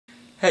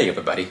Hey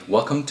everybody,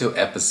 welcome to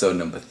episode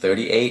number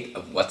 38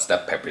 of What's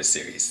That Pepper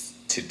series.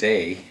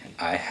 Today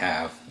I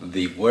have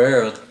the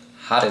world's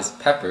hottest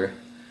pepper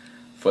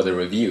for the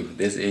review.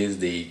 This is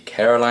the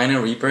Carolina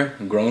Reaper,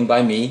 grown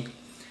by me.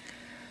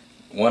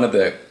 One of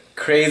the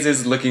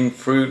craziest looking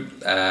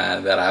fruit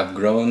that I've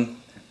grown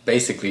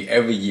basically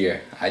every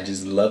year. I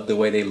just love the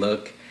way they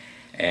look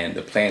and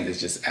the plant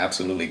is just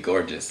absolutely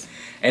gorgeous.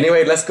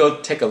 Anyway, let's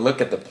go take a look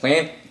at the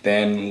plant,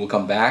 then we'll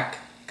come back,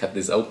 cut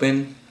this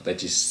open,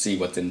 let you see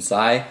what's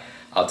inside.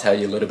 I'll tell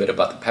you a little bit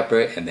about the pepper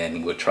and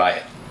then we'll try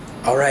it.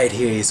 Alright,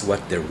 here is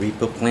what the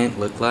Reaper plant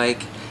look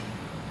like.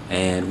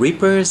 And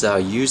Reapers are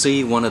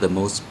usually one of the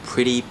most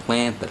pretty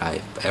plants that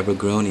I've ever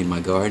grown in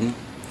my garden.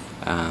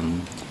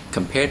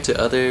 Compared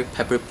to other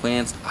pepper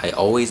plants, I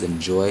always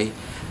enjoy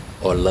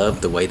or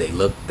love the way they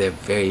look. They're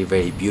very,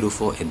 very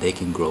beautiful and they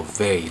can grow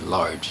very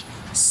large.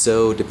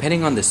 So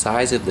depending on the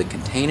size of the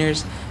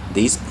containers,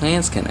 these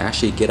plants can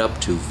actually get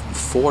up to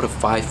 4 to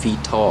 5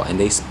 feet tall and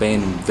they span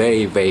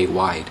very, very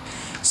wide.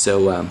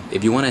 So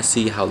if you want to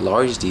see how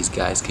large these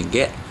guys can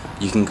get,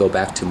 you can go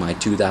back to my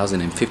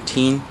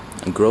 2015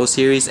 grow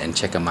series and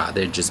check them out.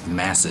 They're just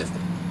massive.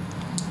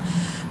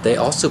 They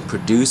also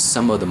produce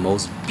some of the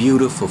most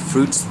beautiful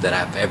fruits that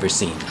I've ever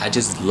seen. I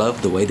just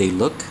love the way they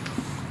look.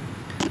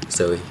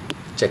 So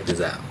check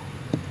this out.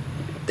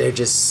 They're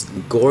just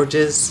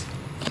gorgeous.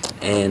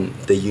 And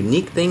the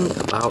unique thing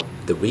about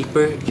the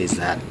Reaper is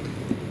that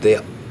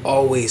they're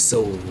always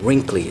so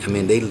wrinkly. I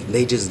mean,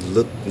 they just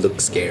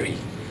look scary.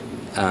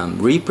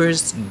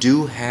 Reapers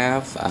do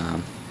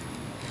have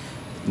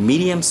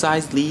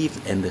medium-sized leaves,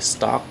 and the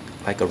stalk,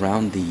 like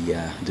around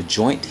the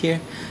joint here,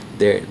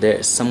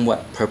 they're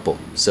somewhat purple.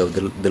 So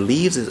the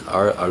leaves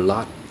are a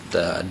lot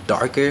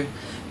darker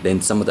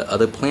than some of the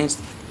other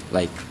plants.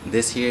 Like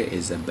this here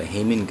is a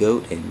Bahamian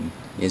Goat, and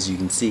as you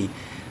can see,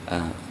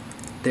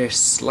 they're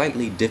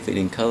slightly different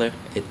in color.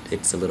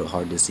 It's a little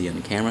hard to see on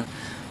the camera.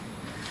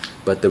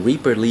 But the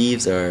Reaper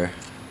leaves are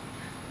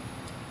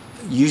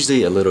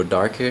usually a little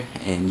darker,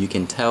 and you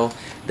can tell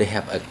they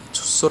have a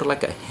sort of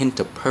like a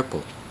hint of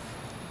purple.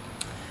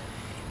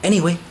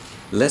 Anyway,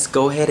 let's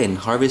go ahead and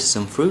harvest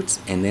some fruits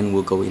and then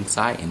we'll go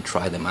inside and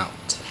try them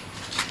out.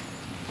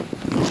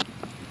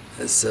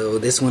 So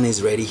this one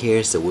is ready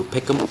here, so we'll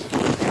pick them.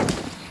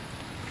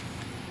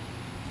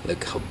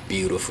 Look how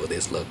beautiful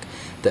this look.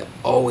 They're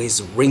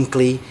always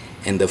wrinkly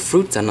and the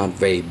fruits are not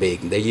very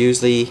big. They're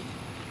usually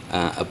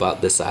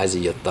about the size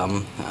of your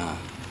thumb.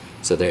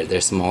 So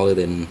they're smaller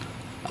than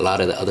a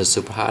lot of the other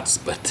super hots,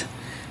 but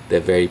they're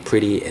very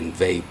pretty and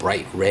very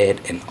bright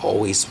red and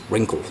always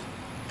wrinkled.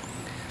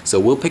 So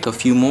we'll pick a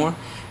few more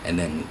and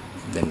then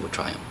we'll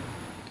try them.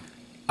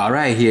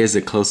 Alright, here's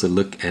a closer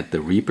look at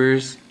the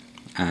Reapers.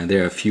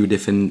 There are a few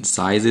different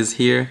sizes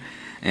here.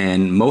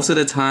 And most of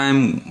the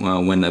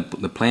time when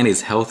the plant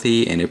is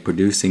healthy and it's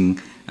producing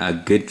a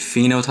good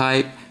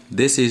phenotype,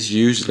 this is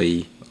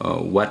usually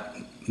what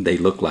they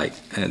look like.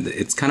 And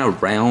it's kind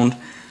of round,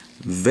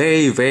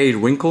 very, very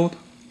wrinkled,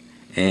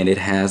 and it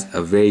has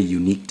a very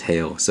unique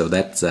tail. So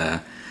that's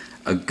a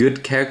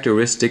good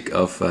characteristic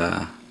of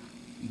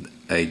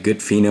a good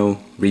pheno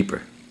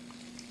Reaper.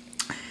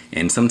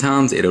 And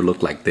sometimes it'll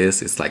look like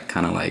this. It's like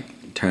kind of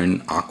like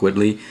turned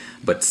awkwardly,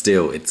 but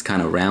still it's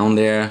kind of round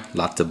there,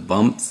 lots of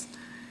bumps.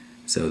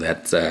 So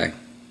that's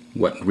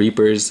what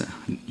Reapers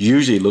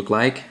usually look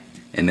like.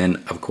 And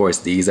then of course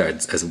these are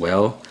as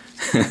well.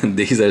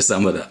 These are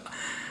some of the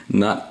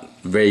not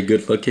very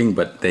good looking,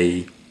 but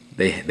they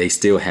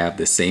still have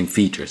the same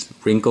features.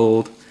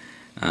 Wrinkled,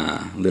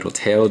 little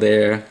tail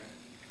there.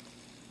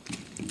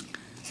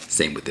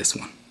 Same with this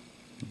one.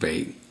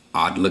 Very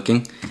odd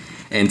looking.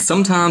 And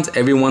sometimes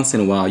every once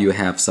in a while you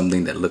have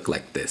something that look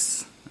like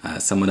this.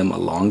 Some of them are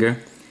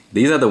longer.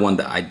 These are the ones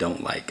that I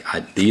don't like.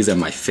 These are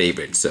my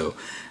favorite. So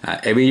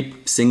every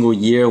single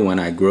year when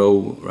I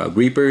grow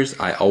Reapers,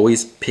 I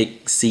always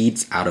pick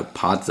seeds out of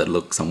pots that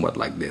look somewhat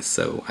like this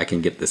so I can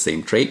get the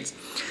same traits.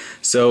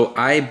 So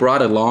I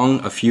brought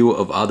along a few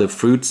of other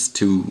fruits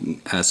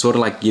to sort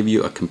of like give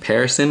you a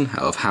comparison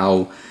of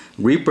how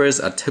Reapers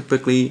are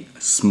typically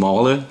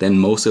smaller than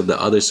most of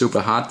the other super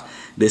hot.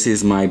 This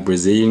is my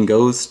Brazilian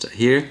Ghost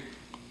here.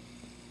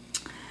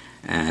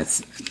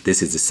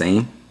 This is the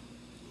same.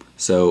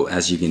 So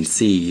as you can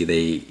see,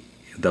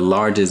 the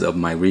largest of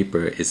my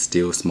Reaper is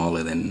still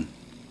smaller than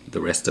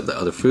the rest of the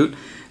other fruit.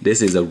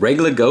 This is a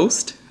regular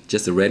Ghost,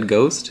 just a red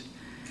Ghost.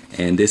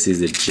 And this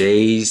is a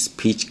Jay's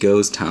Peach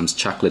Ghost times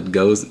Chocolate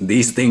Ghost.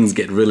 These things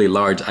get really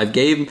large. I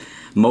gave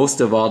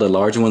most of all the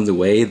large ones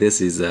away.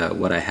 This is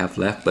what I have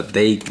left, but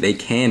they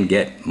can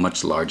get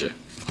much larger.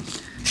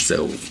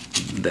 So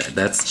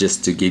that's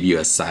just to give you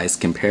a size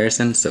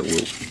comparison. So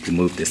we'll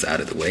move this out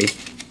of the way.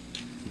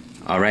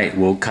 Alright,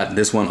 we'll cut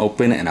this one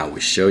open and I will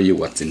show you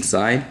what's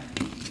inside.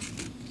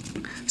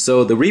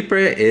 So the Reaper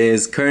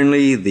is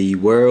currently the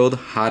world's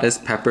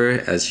hottest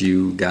pepper, as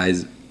you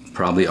guys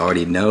probably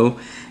already know,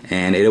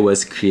 and it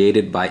was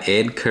created by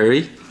Ed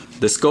Curry.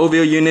 The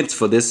Scoville units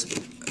for this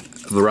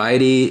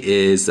variety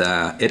is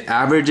it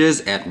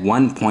averages at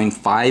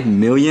 1.5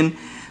 million,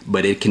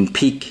 but it can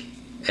peak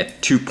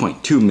at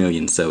 2.2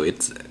 million. So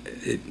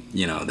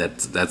you know,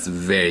 that's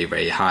very,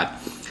 very hot.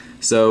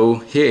 So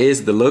here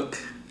is the look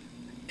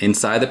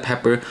inside the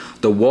pepper.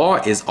 The wall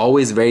is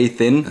always very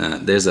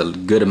thin. There's a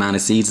good amount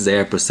of seeds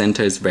there.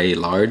 Placenta is very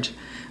large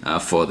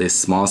for this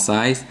small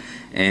size,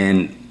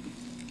 and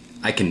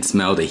I can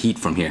smell the heat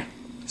from here.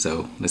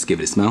 So let's give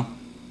it a smell.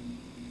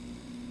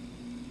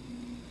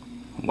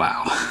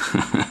 Wow.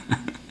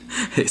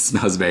 It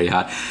smells very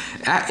hot.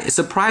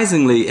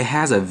 Surprisingly, it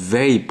has a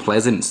very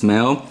pleasant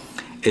smell.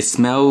 It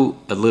smells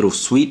a little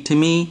sweet to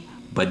me,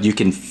 but you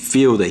can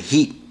feel the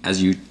heat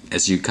as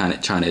you kind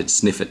of trying to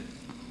sniff it.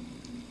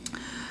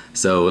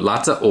 So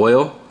lots of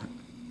oil,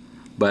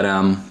 but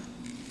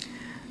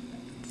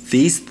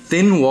these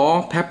thin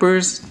wall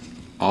peppers,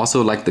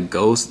 also like the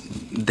Ghost,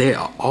 they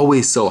are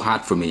always so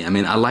hot for me. I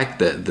mean, I like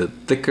the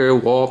thicker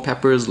wall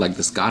peppers like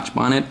the Scotch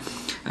Bonnet.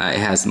 It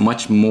has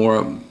much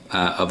more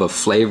of a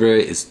flavor.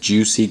 It's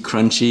juicy,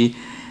 crunchy,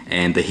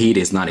 and the heat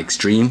is not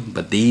extreme.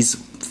 But these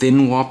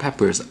thin wall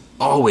peppers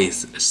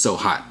always so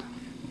hot.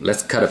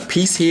 Let's cut a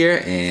piece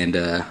here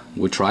and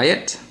we'll try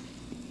it.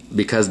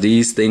 Because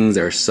these things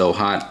are so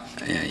hot,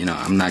 you know,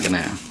 I'm not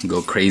gonna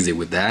go crazy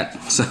with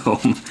that.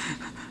 So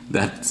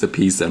that's a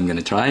piece I'm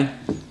gonna try.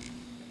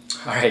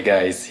 Alright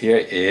guys, here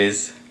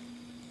is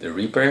the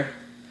Reaper.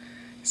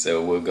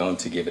 So we're going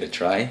to give it a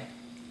try.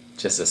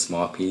 Just a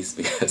small piece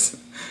because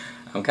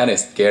I'm kind of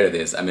scared of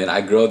this. I mean,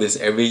 I grow this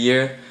every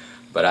year,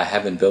 but I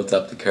haven't built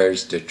up the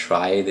courage to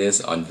try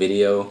this on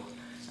video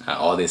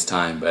all this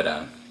time, but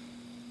I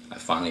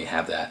finally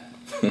have that.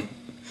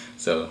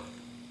 So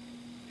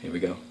here we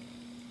go.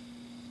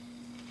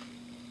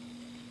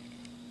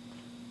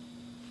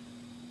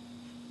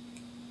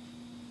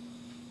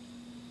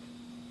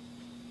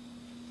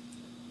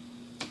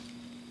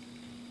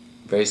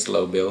 Very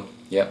slow build.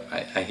 Yep,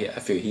 I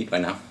feel heat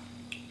right now.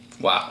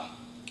 Wow.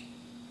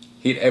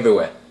 Heat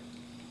everywhere.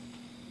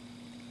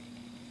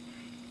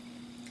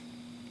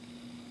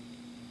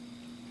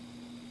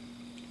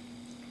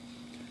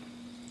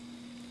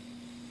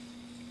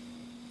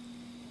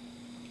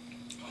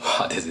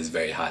 Wow, this is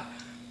very hot.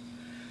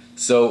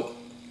 So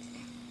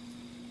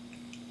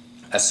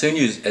as soon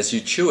as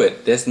you chew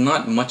it, there's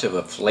not much of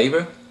a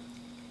flavor.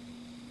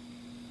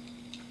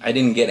 I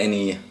didn't get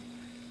any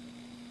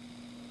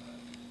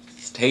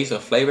taste or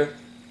flavor.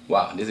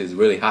 Wow, this is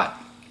really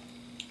hot.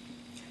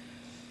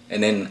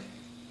 And then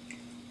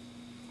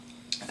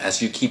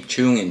as you keep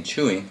chewing and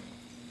chewing,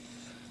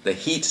 the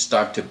heat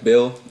start to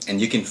build and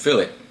you can feel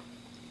it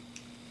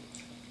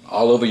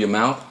all over your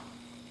mouth.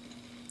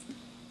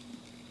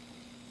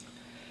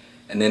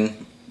 And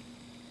then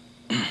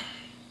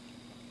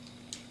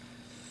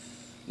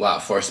wow,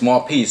 for a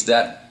small piece,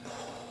 that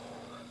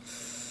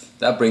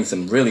brings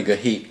some really good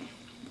heat.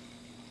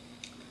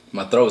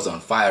 My throat's on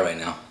fire right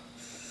now.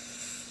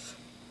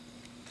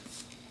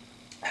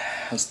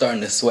 I'm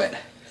starting to sweat.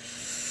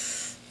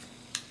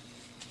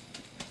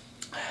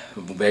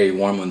 Very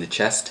warm on the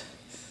chest.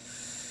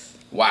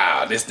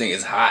 Wow, this thing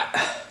is hot.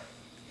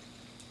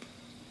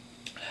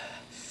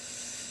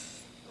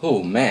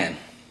 Oh man.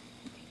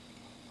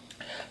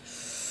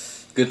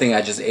 Good thing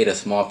I just ate a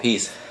small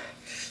piece.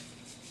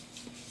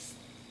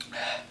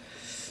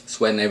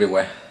 Sweating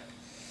everywhere.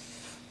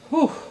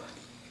 Whew.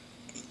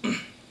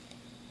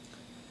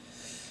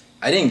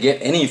 I didn't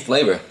get any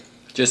flavor.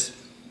 Just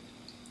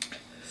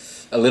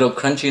a little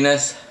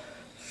crunchiness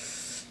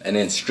and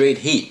then straight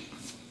heat.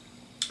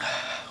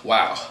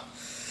 Wow.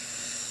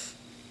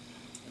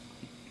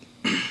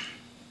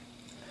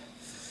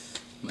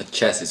 My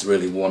chest is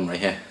really warm right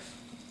here.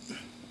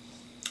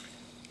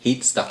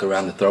 Heat stuck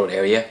around the throat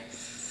area.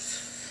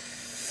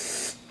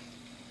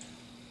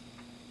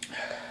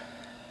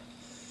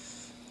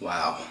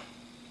 Wow.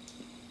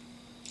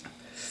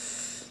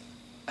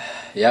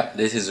 Yep,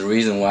 this is the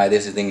reason why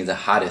this thing is the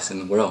hottest in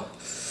the world.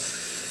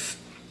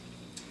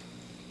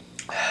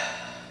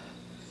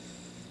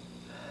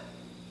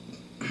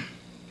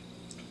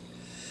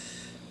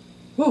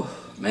 Whew,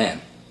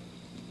 man.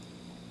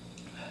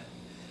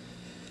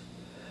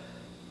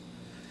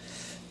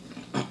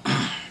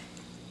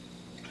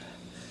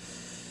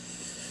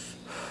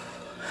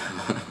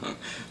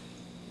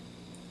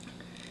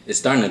 It's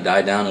starting to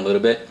die down a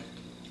little bit.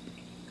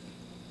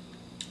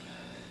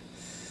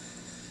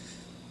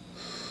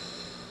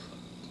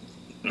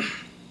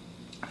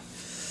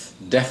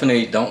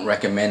 Definitely don't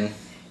recommend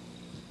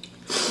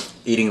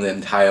eating the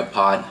entire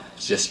pod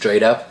just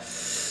straight up.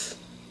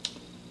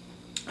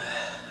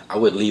 I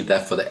would leave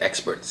that for the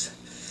experts.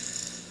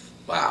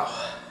 Wow.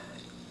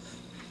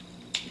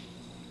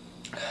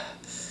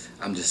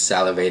 I'm just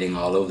salivating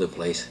all over the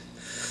place.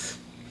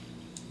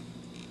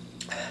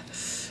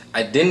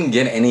 I didn't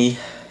get any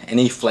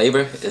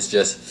flavor. It's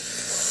just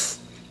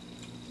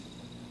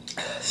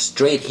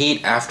straight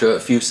heat after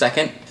a few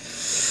seconds.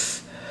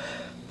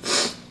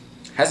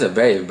 Has a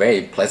very,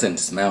 very pleasant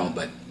smell,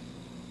 but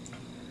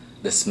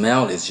the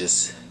smell is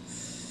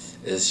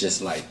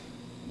just like,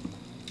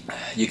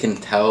 you can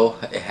tell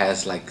it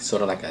has like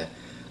sort of like a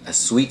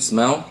sweet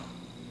smell,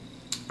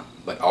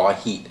 but all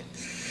heat.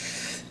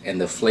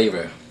 And the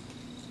flavor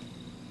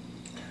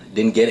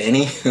Didn't get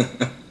any.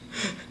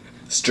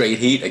 Straight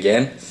heat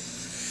again.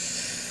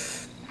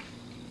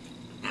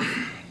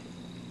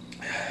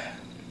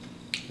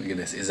 Look at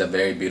this. It's a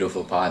very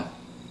beautiful pod.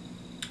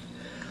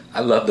 I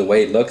love the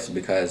way it looks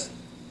because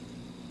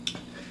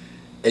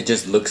it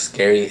just looks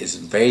scary. It's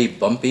very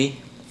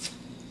bumpy.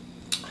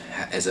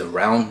 It's a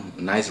round,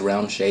 nice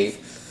round shape.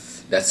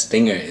 That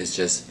stinger is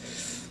just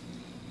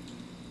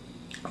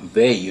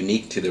very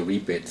unique to the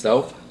Reaper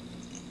itself.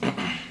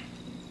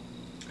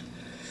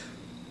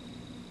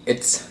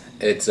 It's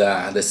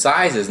the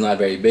size is not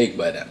very big,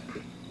 but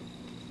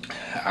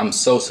I'm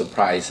so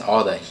surprised.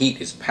 All the heat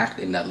is packed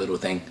in that little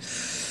thing.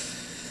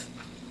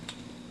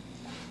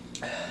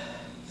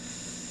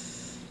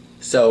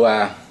 So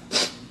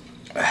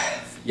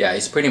yeah,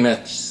 it's pretty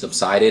much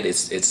subsided.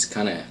 It's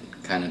kind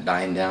of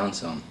dying down.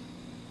 So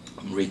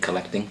I'm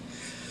recollecting.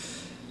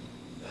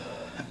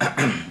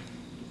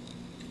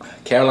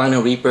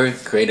 Carolina Reaper,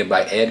 created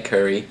by Ed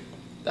Curry,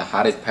 the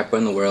hottest pepper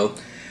in the world.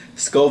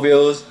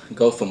 Scovilles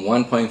go from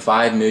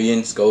 1.5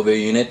 million Scoville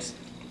units,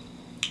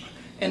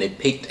 and it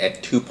peaked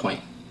at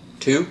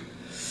 2.2.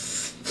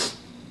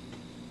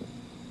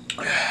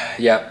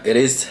 Yeah, it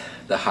is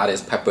the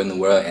hottest pepper in the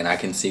world, and I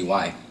can see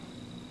why.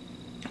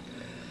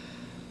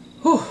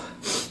 Whew.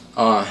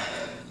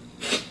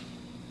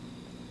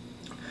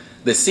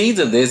 The seeds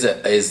of this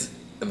is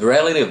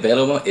readily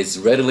available. It's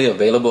readily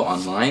available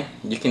online.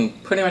 You can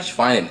pretty much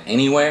find it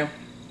anywhere.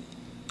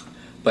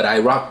 But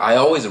I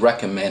always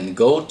recommend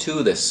go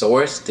to the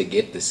source to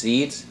get the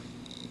seeds.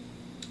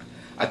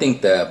 I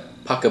think the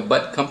Pucker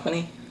Butt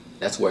Company,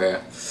 that's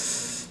where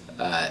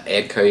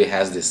Ed Curry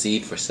has the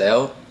seed for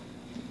sale.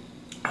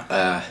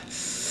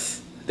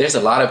 There's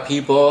a lot of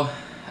people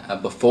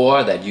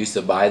before that used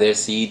to buy their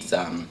seeds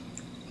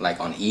like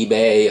on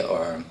eBay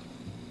or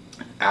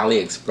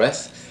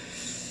AliExpress,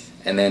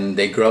 and then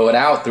they grow it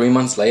out 3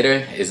 months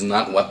later. It's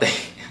not what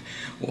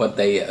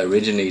they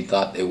originally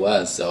thought it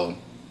was. So,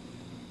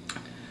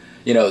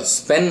 you know,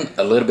 spend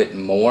a little bit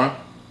more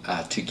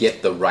to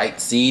get the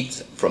right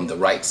seeds from the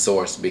right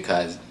source,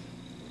 because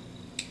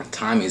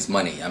time is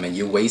money. I mean,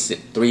 you wasted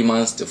 3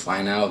 months to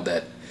find out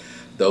that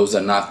those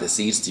are not the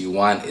seeds you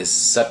want. Is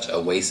such a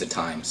waste of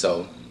time.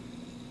 So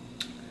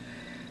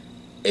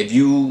if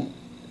you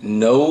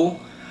know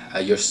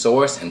your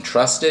source and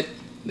trust it,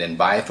 then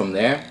buy it from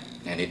there.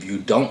 And if you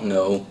don't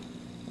know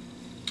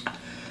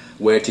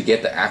where to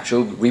get the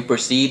actual Reaper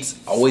seeds,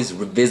 always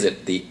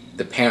revisit the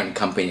parent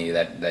company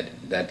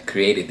that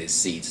created these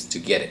seeds to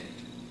get it.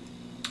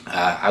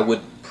 I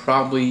would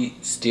probably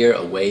steer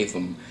away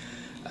from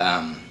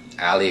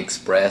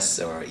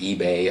AliExpress or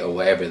eBay or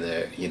wherever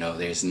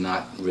there's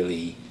not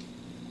really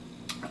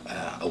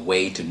a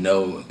way to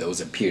know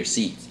those are pure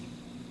seeds.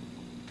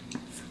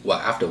 Well,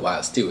 after a while,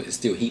 it's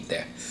still heat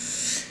there.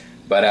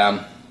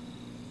 But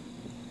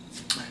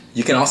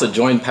you can also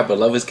join Pepper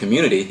Lovers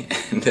community.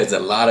 There's a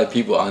lot of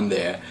people on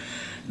there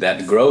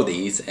that grow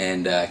these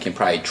and can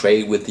probably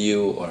trade with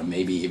you or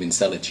maybe even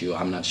sell it to you.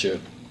 I'm not sure.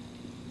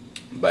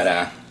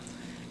 But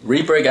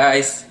Reaper,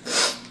 guys,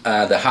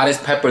 the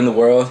hottest pepper in the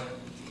world.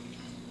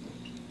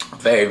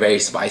 Very, very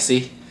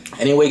spicy.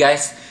 Anyway,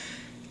 guys,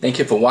 thank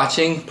you for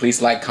watching.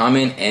 Please like,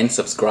 comment, and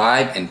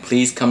subscribe, and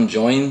please come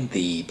join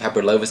the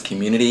Pepper Lovers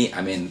community.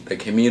 I mean, the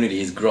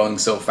community is growing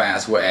so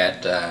fast. We're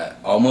at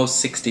almost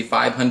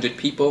 6,500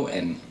 people,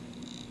 and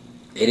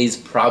it is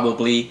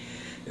probably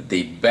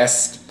the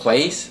best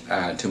place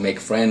to make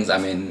friends. I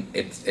mean,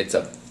 it's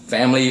a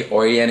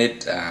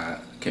family-oriented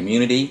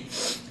community.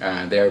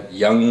 There are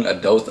young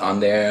adults on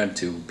there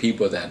to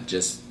people that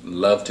just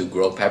love to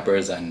grow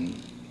peppers,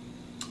 and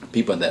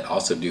people that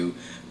also do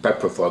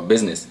pepper for a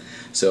business.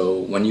 So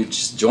when you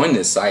just join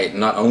this site,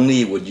 not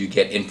only would you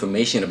get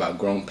information about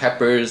growing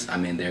peppers, I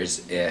mean,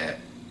 there's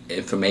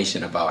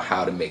information about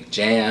how to make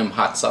jam,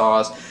 hot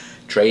sauce,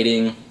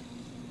 trading,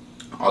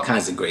 all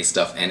kinds of great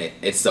stuff, and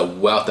it's a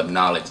wealth of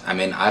knowledge. I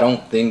mean, I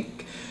don't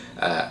think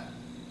I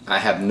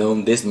have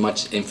known this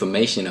much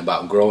information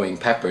about growing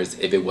peppers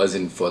if it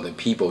wasn't for the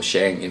people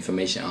sharing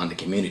information on the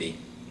community.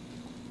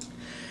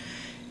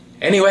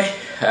 Anyway,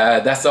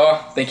 that's all.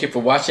 Thank you for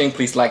watching.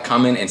 Please like,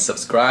 comment, and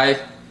subscribe.